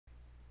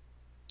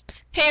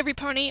Hey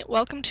everypony,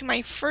 welcome to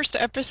my first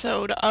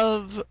episode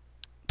of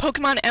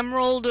Pokemon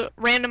Emerald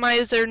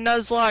Randomizer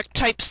Nuzlocke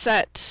Type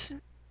Set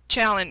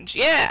Challenge.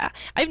 Yeah!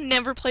 I've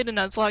never played a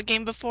Nuzlocke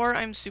game before.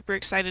 I'm super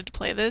excited to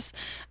play this.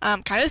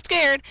 I'm kind of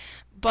scared,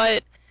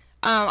 but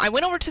I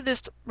went over to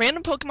this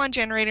random Pokemon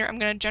generator. I'm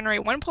going to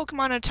generate one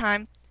Pokemon at a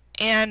time,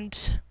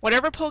 and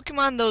whatever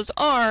Pokemon those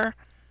are,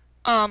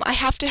 I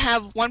have to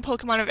have one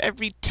Pokemon of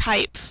every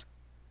type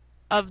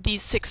of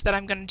these 6 that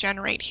I'm going to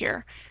generate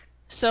here.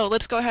 So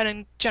let's go ahead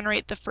and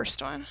generate the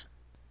first one.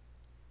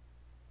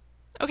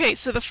 Okay,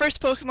 so the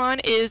first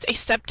Pokemon is a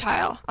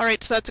Sceptile.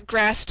 Alright, so that's a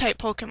grass type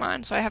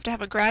Pokemon, so I have to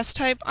have a grass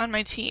type on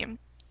my team.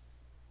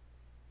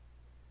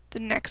 The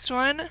next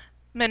one,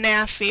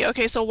 Manaphy.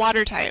 Okay, so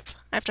water type.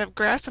 I have to have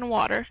grass and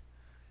water.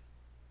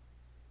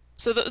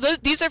 So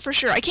these are for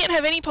sure. I can't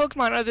have any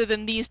Pokemon other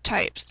than these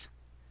types.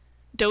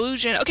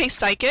 Dojin. Okay,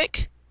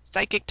 Psychic.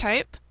 Psychic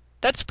type.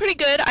 That's pretty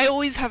good. I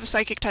always have a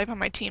Psychic type on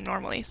my team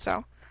normally,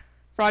 so.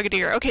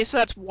 Frogadier. Okay, so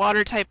that's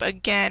water type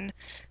again,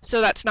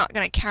 so that's not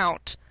going to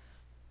count.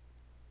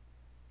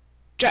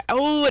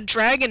 A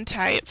dragon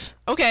type.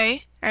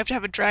 Okay, I have to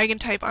have a dragon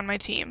type on my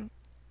team.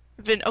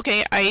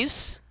 Okay,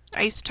 ice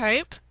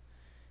type.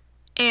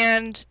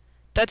 And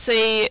it's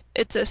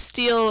a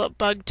steel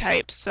bug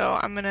type, so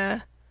I'm going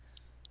to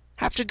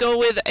have to go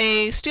with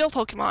a steel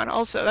Pokemon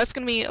also. That's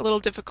going to be a little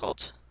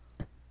difficult.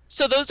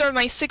 So those are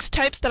my 6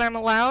 types that I'm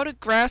allowed.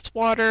 Grass,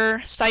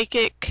 water,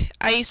 psychic,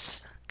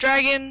 ice,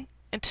 dragon,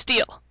 and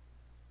steel.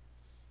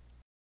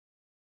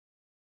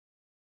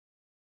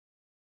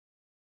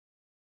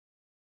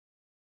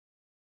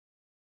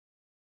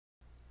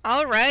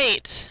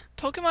 Alright,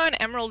 Pokemon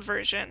Emerald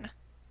version.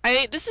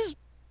 This is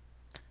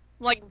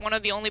like one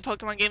of the only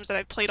Pokemon games that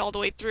I've played all the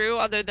way through,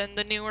 other than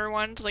the newer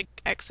ones like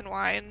X and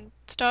Y and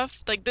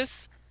stuff. Like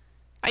this,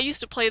 I used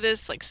to play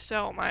this like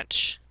so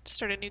much to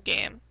start a new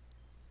game.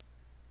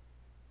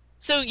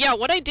 So yeah,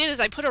 what I did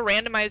is I put a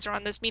randomizer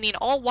on this, meaning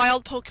all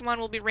wild Pokemon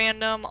will be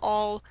random,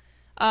 all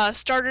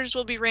starters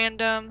will be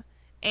random,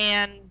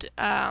 and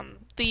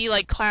the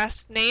like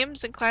class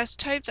names and class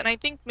types, and I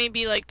think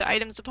maybe like the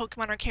items the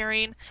Pokemon are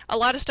carrying. A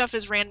lot of stuff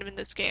is random in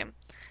this game.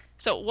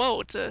 So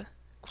whoa, it's a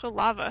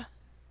Quilava.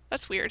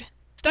 That's weird.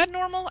 Is that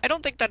normal? I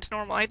don't think that's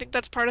normal. I think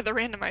that's part of the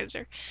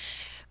randomizer.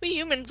 We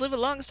humans live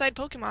alongside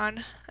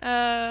Pokemon.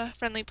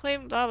 Friendly play,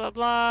 blah blah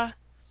blah.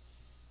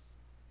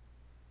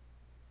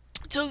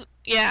 So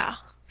yeah,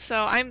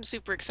 so I'm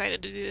super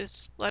excited to do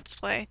this Let's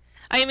Play.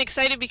 I am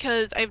excited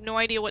because I have no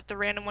idea what the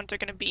random ones are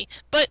going to be.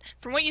 But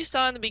from what you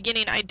saw in the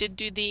beginning, I did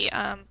do the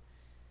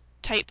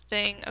type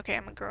thing. Okay,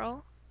 I'm a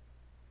girl.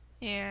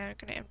 And I'm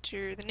going to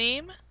enter the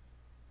name.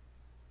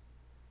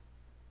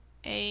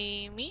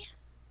 Amy.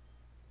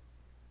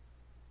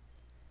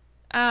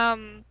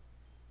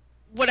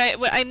 What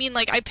I mean,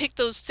 like, I picked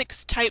those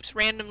 6 types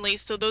randomly,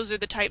 so those are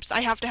the types.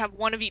 I have to have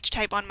one of each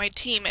type on my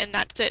team, and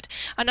that's it.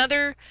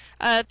 Another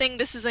thing,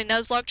 this is a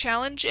Nuzlocke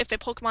challenge. If a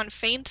Pokemon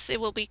faints,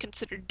 it will be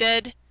considered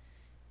dead,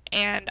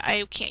 and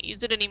I can't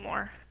use it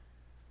anymore.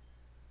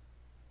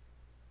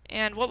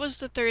 And what was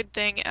the third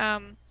thing?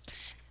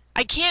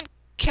 I can't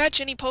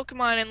catch any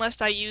Pokemon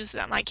unless I use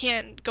them. I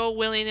can't go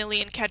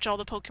willy-nilly and catch all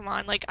the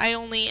Pokemon. Like, I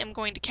only am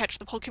going to catch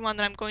the Pokemon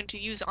that I'm going to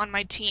use on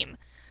my team.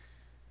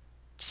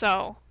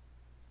 So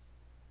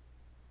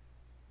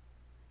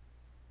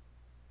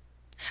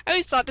I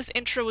always thought this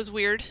intro was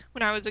weird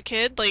when I was a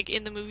kid, like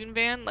in the moving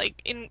van.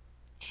 Like in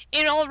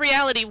all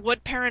reality,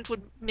 what parent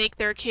would make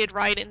their kid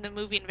ride in the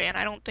moving van?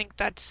 I don't think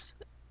that's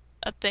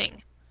a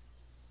thing.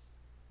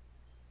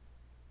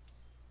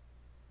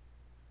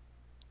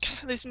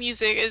 This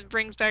music, it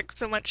brings back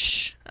so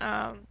much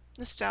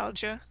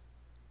nostalgia.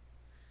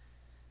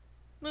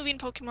 Moving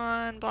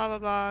Pokemon, blah blah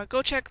blah.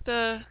 Go check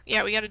the...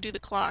 Yeah, we gotta do the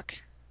clock.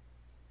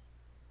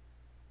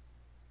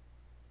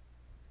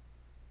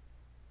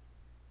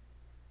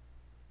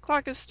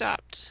 Clock is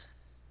stopped.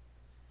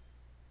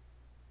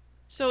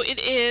 So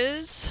it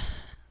is...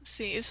 Let's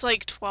see, it's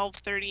like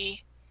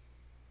 12:30.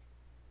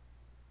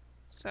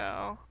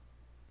 So...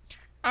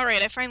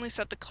 Alright, I finally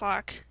set the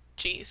clock.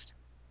 Jeez.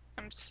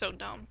 I'm so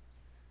dumb.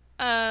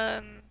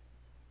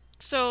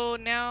 So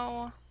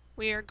now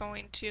we are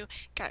going to...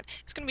 God,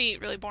 it's going to be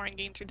really boring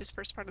getting through this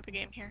first part of the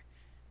game here.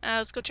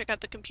 Let's go check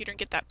out the computer and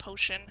get that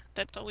potion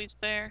that's always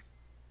there.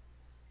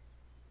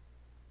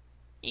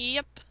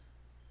 Yep.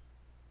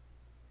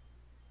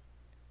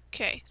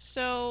 Okay,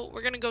 so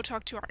we're going to go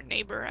talk to our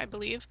neighbor, I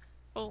believe.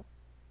 Oh.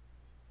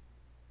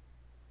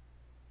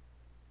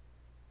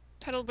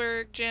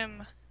 Petalburg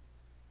Gym.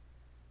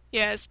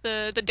 Yes,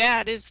 the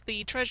dad is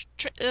the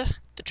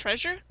the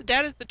treasure? The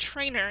dad is the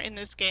trainer in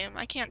this game.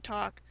 I can't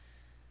talk.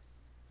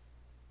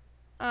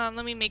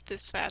 Let me make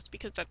this fast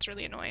because that's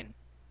really annoying.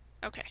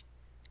 Okay.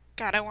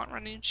 God, I want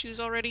running shoes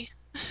already.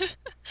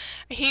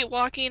 I hate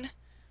walking.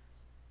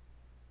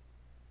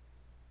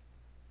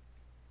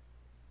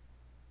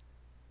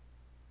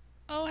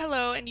 Oh,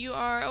 hello, and you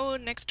are, oh,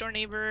 next door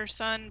neighbor,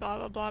 son, blah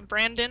blah blah.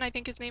 Brandon, I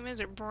think his name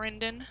is, or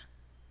Brendan.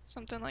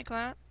 Something like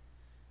that.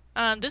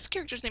 This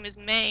character's name is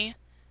May.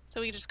 So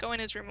we can just go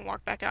in his room and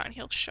walk back out and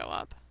he'll show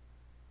up.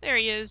 There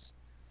he is.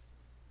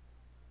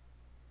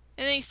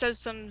 And then he says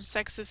some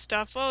sexist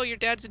stuff. Oh, your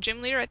dad's a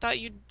gym leader? I thought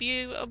you'd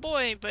be a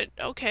boy, but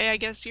okay, I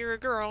guess you're a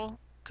girl.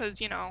 'Cause,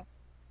 you know.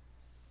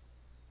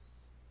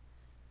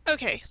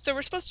 Okay, so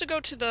we're supposed to go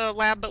to the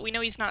lab, but we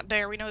know he's not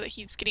there. We know that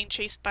he's getting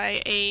chased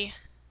by a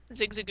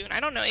Zigzagoon. I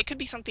don't know, it could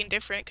be something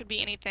different. It could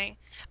be anything.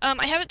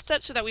 I have it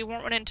set so that we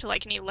won't run into,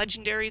 like, any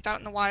legendaries out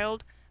in the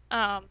wild.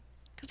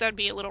 'Cause that'd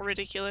be a little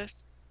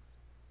ridiculous.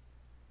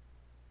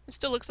 It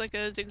still looks like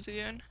a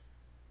Zigzagoon.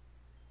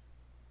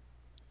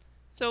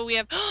 So we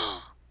have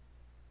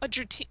a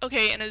Dratini,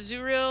 okay, an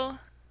Azurill,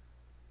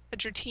 a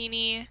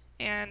Dratini,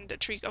 and a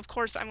tree. Of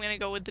course, I'm gonna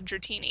go with the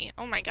Dratini.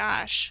 Oh my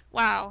gosh!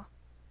 Wow,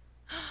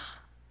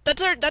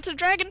 that's a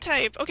dragon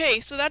type.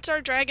 Okay, so that's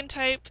our dragon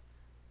type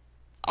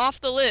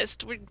off the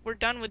list. We're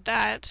done with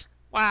that.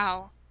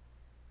 Wow.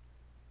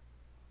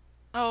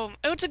 Oh,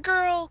 it's a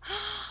girl.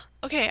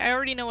 Okay, I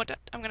already know what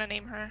I'm gonna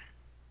name her.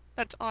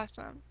 That's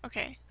awesome.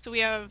 Okay, so we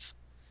have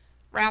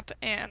Wrap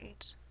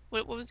and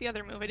what was the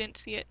other move? I didn't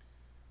see it.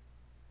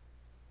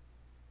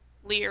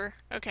 Leer.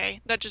 Okay,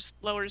 that just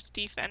lowers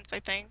defense, I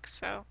think,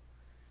 so.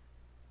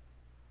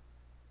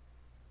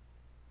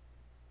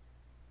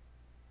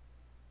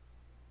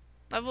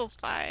 Level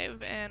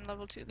 5 and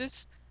level 2.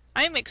 This,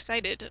 I am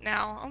excited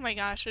now. Oh my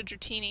gosh, a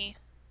Dratini.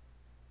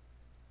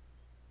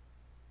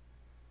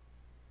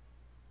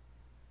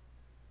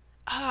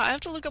 I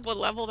have to look up what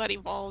level that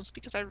evolves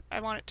because I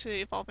want it to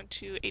evolve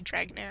into a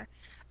Dragonair.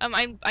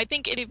 I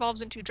think it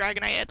evolves into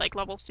Dragonite at like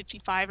level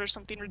 55 or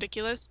something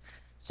ridiculous.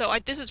 So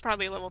this is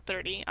probably level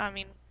 30. I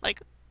mean, I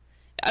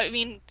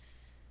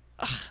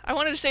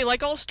wanted to say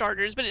like all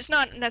starters, but it's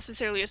not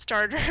necessarily a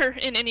starter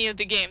in any of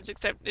the games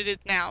except it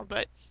is now.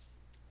 But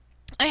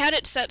I had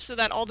it set so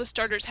that all the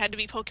starters had to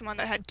be Pokemon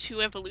that had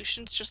 2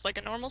 evolutions, just like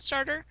a normal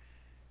starter.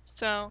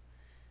 So.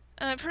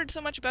 I've heard so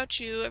much about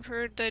you. I've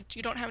heard that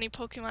you don't have any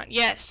Pokemon.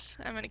 Yes,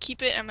 I'm gonna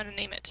keep it. I'm gonna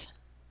name it.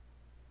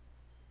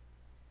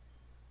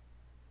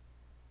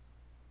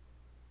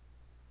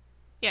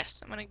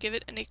 Yes, I'm gonna give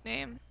it a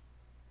nickname.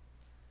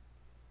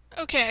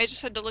 Okay, I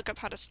just had to look up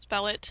how to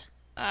spell it,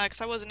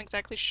 because I wasn't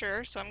exactly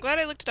sure. So I'm glad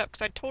I looked it up,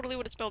 because I totally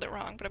would have spelled it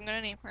wrong. But I'm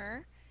gonna name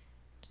her.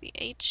 Let's see,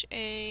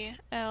 Haleesi,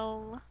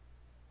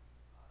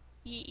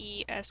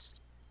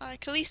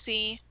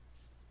 Khaleesi,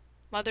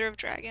 Mother of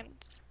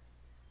Dragons.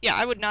 Yeah,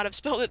 I would not have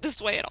spelled it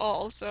this way at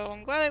all. So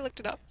I'm glad I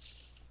looked it up.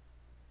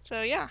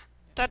 So yeah,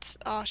 that's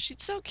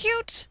she's so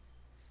cute.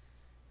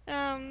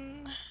 My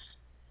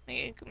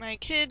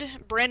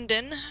kid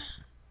Brendan.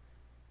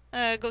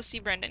 Go see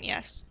Brendan.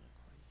 Yes.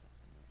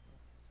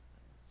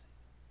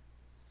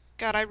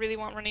 God, I really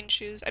want running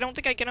shoes. I don't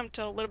think I get them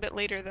till a little bit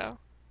later though.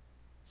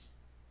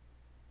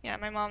 Yeah,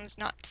 my mom's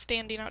not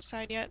standing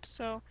outside yet,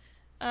 so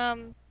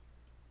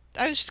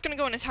I was just gonna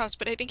go in his house,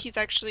 but I think he's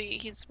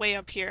way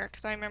up here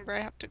because I remember I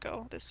have to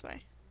go this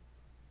way.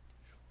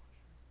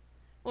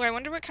 Oh, I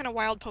wonder what kind of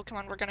wild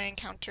Pokemon we're gonna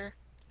encounter.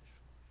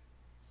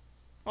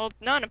 Well,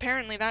 none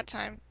apparently that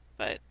time,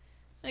 but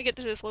I get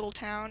to this little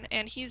town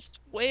and he's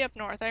way up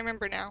north. I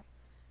remember now.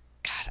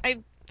 God,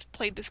 I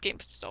played this game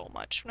so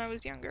much when I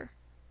was younger.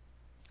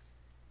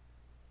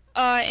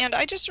 And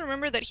I just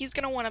remember that he's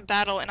gonna want to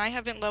battle, and I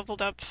haven't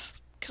leveled up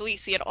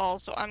Khaleesi at all,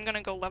 so I'm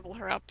gonna go level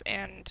her up,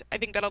 and I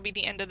think that'll be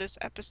the end of this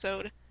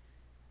episode.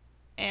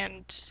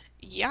 And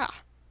yeah.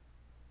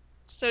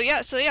 So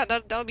yeah,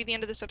 that'll be the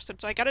end of this episode.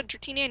 So I got a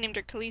Dratini, I named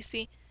her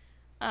Khaleesi.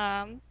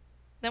 Then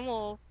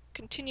we'll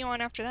continue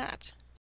on after that.